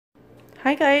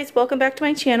Hi guys, welcome back to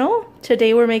my channel.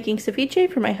 Today we're making ceviche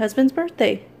for my husband's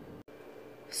birthday.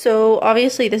 So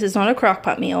obviously this is not a crock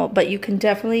pot meal, but you can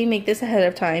definitely make this ahead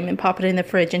of time and pop it in the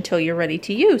fridge until you're ready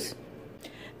to use.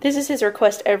 This is his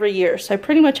request every year, so I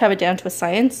pretty much have it down to a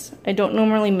science. I don't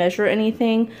normally measure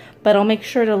anything, but I'll make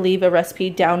sure to leave a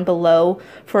recipe down below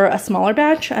for a smaller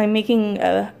batch. I'm making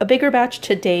a bigger batch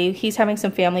today. He's having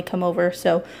some family come over,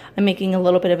 so I'm making a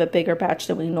little bit of a bigger batch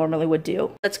than we normally would do.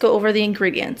 Let's go over the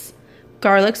ingredients.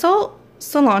 Garlic salt,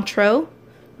 cilantro,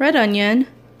 red onion,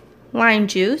 lime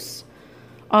juice,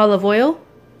 olive oil,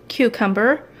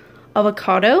 cucumber,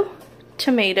 avocado,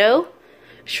 tomato,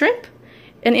 shrimp,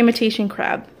 and imitation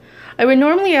crab. I would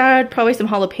normally add probably some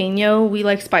jalapeno. We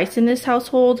like spice in this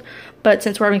household, but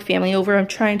since we're having family over, I'm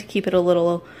trying to keep it a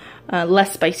little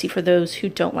less spicy for those who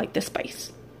don't like the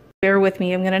spice. Bear with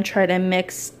me, I'm gonna try to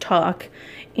mix, talk,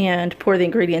 and pour the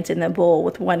ingredients in the bowl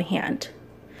with one hand.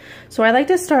 So I like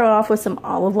to start off with some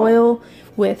olive oil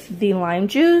with the lime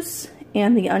juice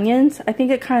and the onions. I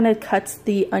think it kind of cuts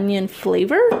the onion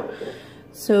flavor.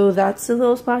 So that's a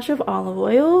little splash of olive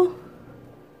oil.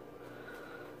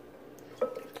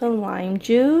 The lime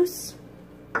juice.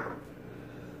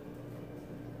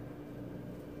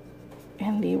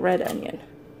 And the red onion.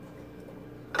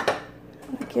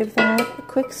 Give that a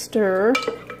quick stir.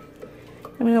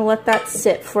 I'm going to let that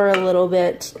sit for a little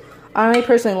bit. I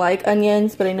personally like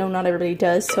onions, but I know not everybody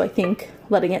does, so I think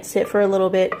letting it sit for a little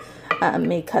bit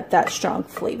may cut that strong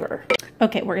flavor.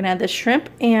 Okay, we're going to add the shrimp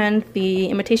and the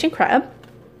imitation crab.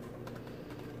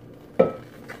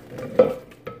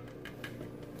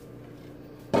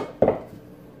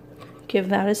 Give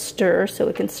that a stir so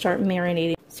it can start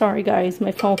marinating. Sorry guys,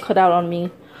 my phone cut out on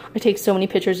me. I take so many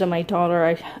pictures of my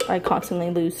daughter, I constantly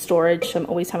lose storage, so I'm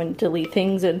always having to delete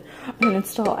things and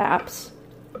uninstall apps.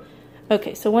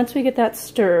 Okay, so once we get that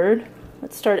stirred,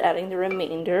 let's start adding the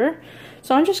remainder.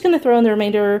 So I'm just going to throw in the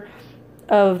remainder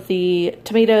of the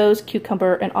tomatoes,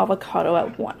 cucumber, and avocado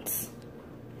at once.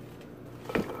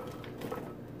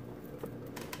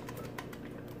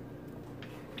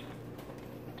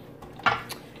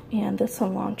 And the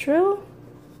cilantro.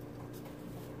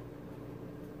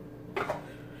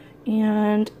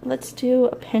 And let's do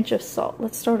a pinch of salt.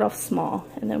 Let's start off small,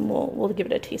 and then we'll give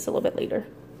it a taste a little bit later.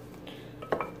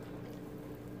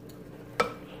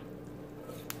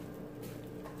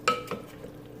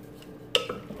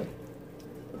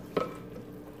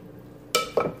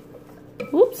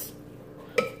 Oops.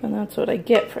 And that's what I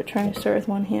get for trying to stir with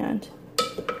one hand.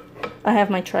 I have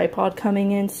my tripod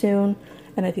coming in soon,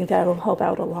 and I think that'll help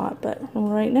out a lot, but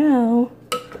right now,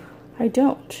 I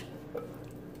don't.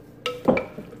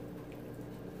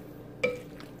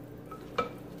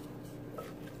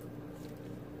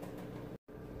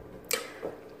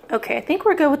 Okay, I think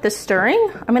we're good with the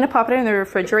stirring. I'm going to pop it in the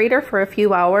refrigerator for a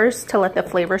few hours to let the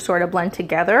flavor sort of blend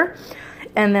together.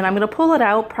 And then I'm going to pull it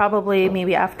out probably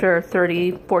maybe after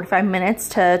 30-45 minutes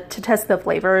to test the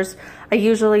flavors. I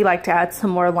usually like to add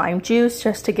some more lime juice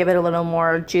just to give it a little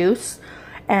more juice.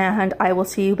 And I will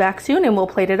see you back soon and we'll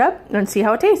plate it up and see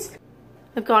how it tastes.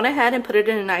 I've gone ahead and put it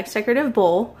in a nice decorative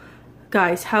bowl.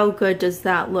 Guys, how good does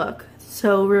that look?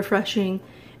 So refreshing.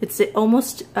 It's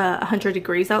almost 100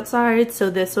 degrees outside, so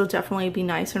this will definitely be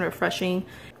nice and refreshing.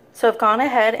 So I've gone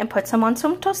ahead and put some on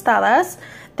some tostadas.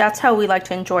 That's how we like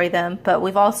to enjoy them, but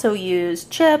we've also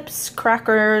used chips,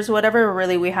 crackers, whatever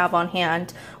really we have on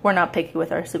hand. We're not picky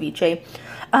with our ceviche.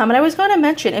 And I was going to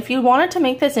mention, if you wanted to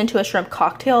make this into a shrimp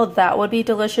cocktail, that would be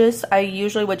delicious. I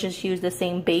usually would just use the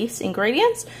same base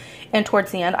ingredients, and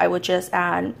towards the end I would just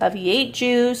add a V8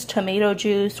 juice, tomato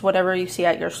juice, whatever you see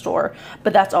at your store.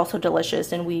 But that's also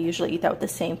delicious, and we usually eat that with the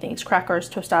same things: crackers,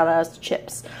 tostadas,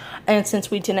 chips. And since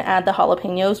we didn't add the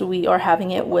jalapenos, we are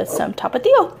having it with some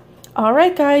tapatio.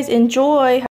 Alright guys, enjoy!